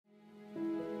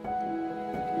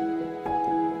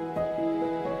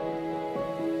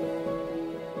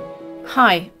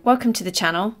Hi, welcome to the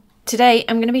channel. Today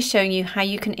I'm going to be showing you how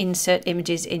you can insert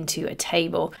images into a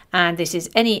table, and this is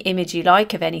any image you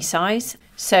like of any size.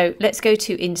 So let's go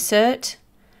to Insert,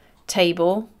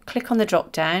 Table, click on the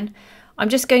drop down. I'm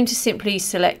just going to simply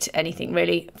select anything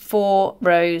really, 4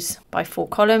 rows by 4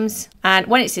 columns, and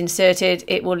when it's inserted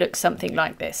it will look something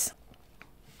like this.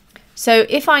 So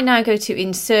if I now go to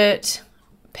Insert,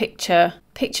 Picture,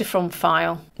 Picture from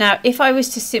File. Now if I was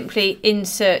to simply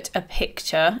insert a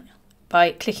picture by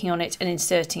clicking on it and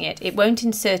inserting it, it won't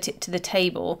insert it to the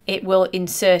table, it will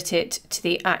insert it to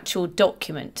the actual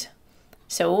document.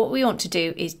 So what we want to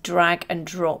do is drag and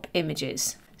drop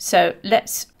images. So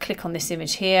let's click on this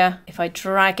image here. If I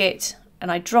drag it and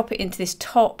I drop it into this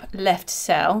top left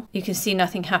cell, you can see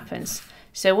nothing happens.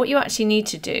 So what you actually need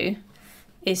to do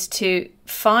is to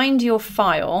find your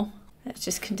file. Let's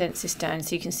just condense this down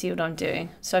so you can see what I'm doing.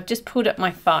 So I've just pulled up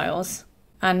my files.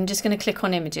 I'm just going to click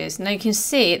on images. Now you can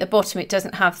see at the bottom it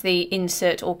doesn't have the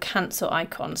insert or cancel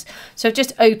icons. So I've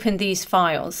just opened these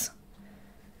files.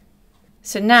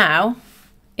 So now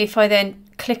if I then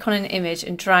click on an image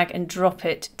and drag and drop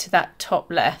it to that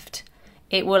top left,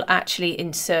 it will actually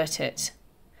insert it.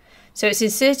 So it's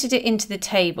inserted it into the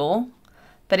table,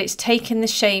 but it's taken the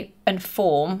shape and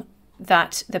form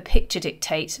that the picture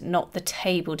dictates, not the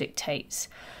table dictates.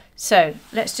 So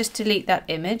let's just delete that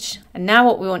image. And now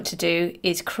what we want to do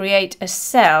is create a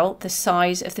cell the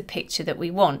size of the picture that we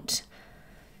want.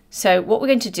 So what we're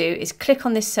going to do is click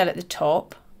on this cell at the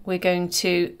top. We're going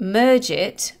to merge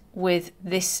it with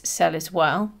this cell as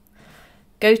well.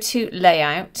 Go to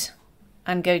Layout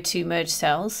and go to Merge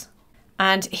Cells.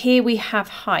 And here we have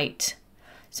height.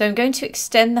 So I'm going to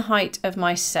extend the height of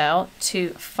my cell to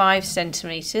 5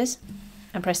 centimeters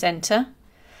and press Enter.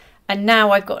 And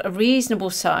now I've got a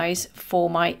reasonable size for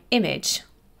my image.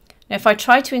 Now if I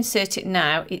try to insert it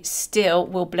now, it still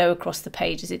will blow across the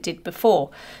page as it did before.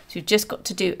 So we've just got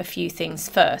to do a few things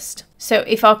first. So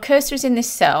if our cursor is in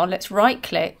this cell, let's right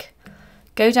click,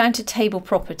 go down to Table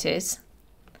Properties,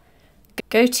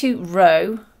 go to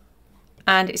Row,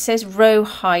 and it says row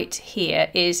height here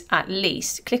is at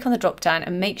least. Click on the drop down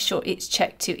and make sure it's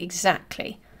checked to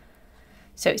exactly.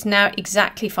 So it's now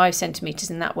exactly 5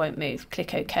 centimeters and that won't move.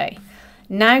 Click OK.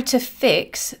 Now to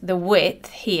fix the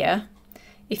width here,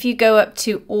 if you go up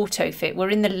to Auto Fit, we're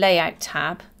in the Layout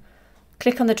tab,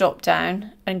 click on the drop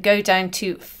down and go down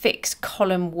to Fix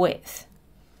Column Width.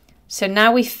 So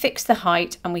now we fix the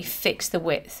height and we fix the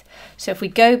width. So if we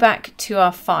go back to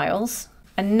our files,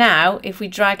 and now if we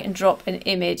drag and drop an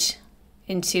image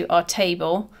into our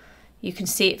table, you can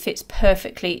see it fits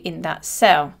perfectly in that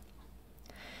cell.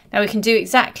 Now we can do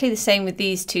exactly the same with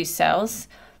these 2 cells.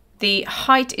 The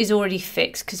height is already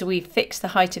fixed because we fixed the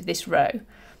height of this row.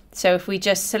 So if we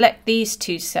just select these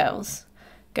 2 cells,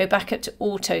 go back up to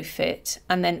Auto Fit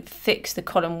and then fix the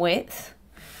column width,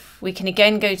 we can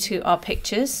again go to our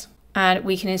pictures and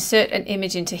we can insert an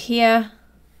image into here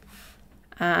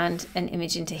and an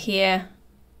image into here,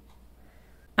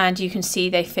 and you can see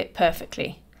they fit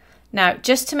perfectly. Now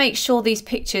just to make sure these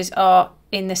pictures are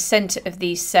in the center of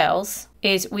these cells,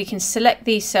 is we can select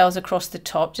these cells across the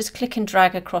top, just click and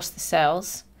drag across the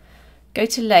cells, go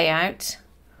to Layout,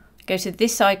 go to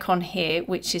this icon here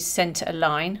which is Center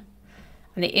Align,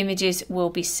 and the images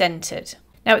will be centered.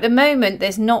 Now at the moment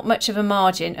there's not much of a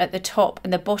margin at the top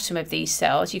and the bottom of these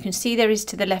cells. You can see there is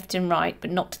to the left and right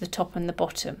but not to the top and the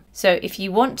bottom. So if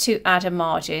you want to add a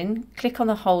margin, click on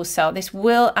the whole cell. This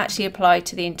will actually apply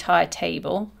to the entire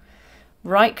table.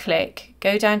 Right click,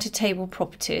 go down to Table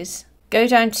Properties, go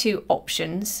down to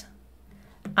Options,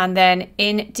 and then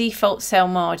in Default Cell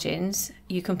Margins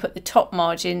you can put the top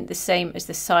margin the same as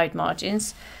the side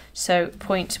margins, so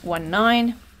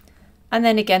 0.19, and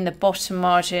then again the bottom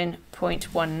margin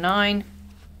 0.19.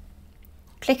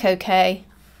 Click OK,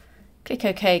 click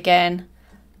OK again,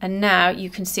 and now you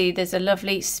can see there's a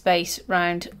lovely space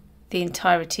around the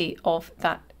entirety of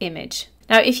that image.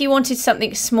 Now if you wanted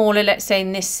something smaller, let's say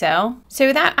in this cell, so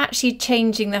without actually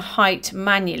changing the height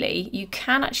manually, you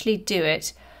can actually do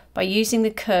it by using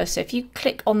the cursor. If you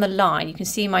click on the line, you can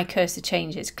see my cursor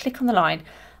changes. Click on the line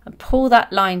and pull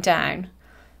that line down.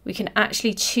 We can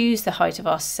actually choose the height of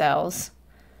our cells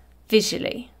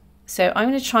visually. So I'm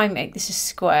going to try and make this a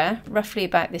square, roughly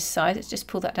about this size. Let's just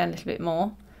pull that down a little bit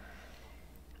more.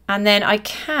 And then I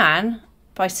can,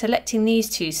 by selecting these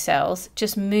 2 cells,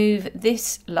 just move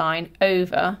this line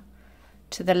over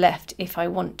to the left if I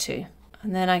want to.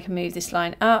 And then I can move this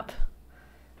line up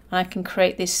and I can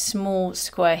create this small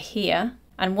square here.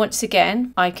 And once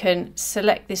again, I can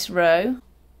select this row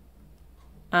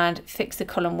and fix the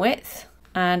column width.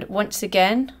 And once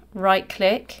again, right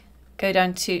click, go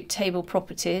down to Table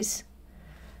Properties,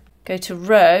 go to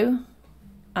row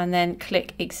and then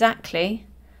click exactly,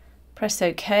 press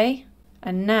OK,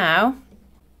 and now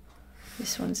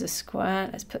this one's a square,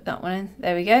 let's put that one in,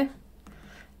 there we go.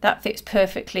 That fits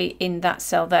perfectly in that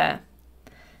cell there.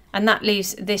 And that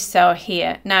leaves this cell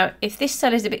here. Now, if this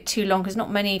cell is a bit too long, because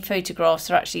not many photographs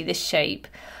are actually this shape,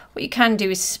 what you can do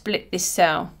is split this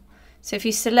cell. So if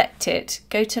you select it,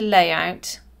 go to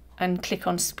Layout and click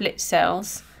on Split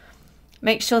Cells.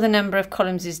 Make sure the number of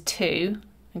columns is 2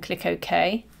 and click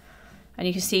OK. And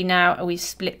you can see now we've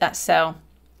split that cell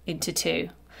into 2.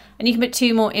 And you can put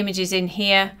 2 more images in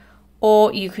here,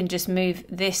 or you can just move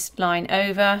this line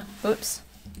over. Oops.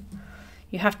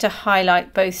 You have to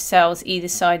highlight both cells either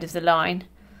side of the line.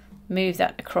 Move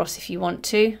that across if you want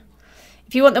to.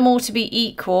 If you want them all to be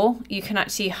equal, you can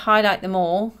actually highlight them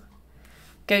all.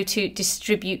 Go to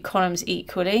Distribute Columns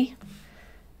Equally.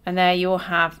 And there you'll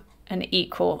have an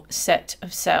equal set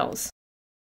of cells.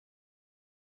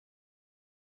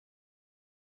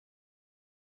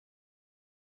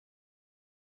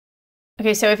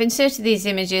 Okay, so I've inserted these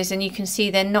images and you can see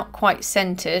they're not quite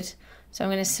centered. So I'm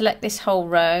going to select this whole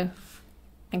row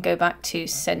and go back to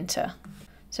center.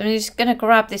 So I'm just going to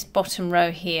grab this bottom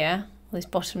row here, or this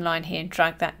bottom line here, and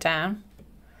drag that down.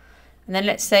 And then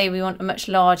let's say we want a much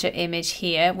larger image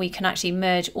here. We can actually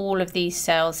merge all of these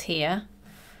cells here.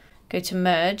 Go to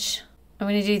merge. I'm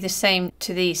going to do the same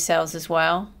to these cells as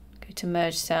well. Go to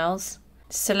merge cells.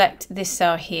 Select this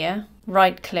cell here,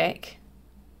 right click,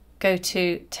 go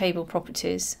to table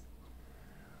properties,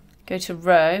 go to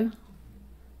row,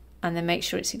 and then make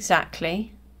sure it's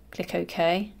exactly. Click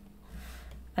OK,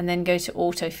 and then go to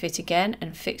auto fit again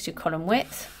and fix your column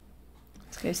width.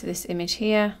 Let's go to this image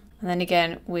here, and then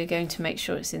again we're going to make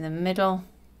sure it's in the middle,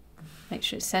 make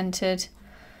sure it's centered,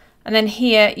 and then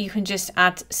here you can just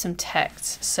add some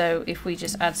text. So if we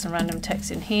just add some random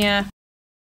text in here,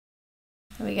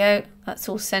 there we go, that's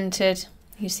all centered.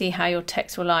 You see how your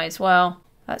text will lie as well.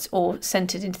 That's all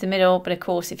centered into the middle, but of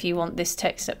course if you want this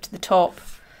text up to the top,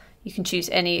 you can choose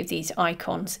any of these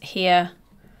icons here.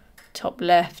 Top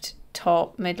left,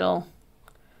 top, middle,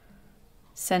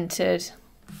 centered,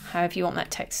 however you want that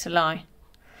text to lie.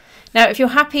 Now, if you're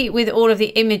happy with all of the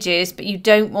images, but you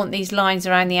don't want these lines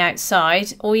around the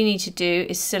outside, all you need to do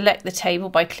is select the table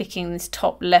by clicking this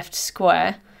top left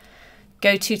square,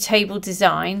 go to Table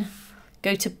Design,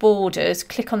 go to Borders,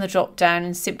 click on the drop down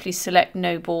and simply select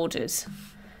No Borders.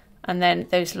 And then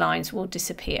those lines will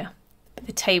disappear. But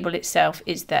the table itself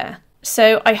is there.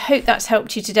 So I hope that's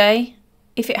helped you today.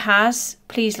 If it has,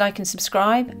 please like and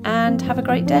subscribe and have a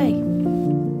great day.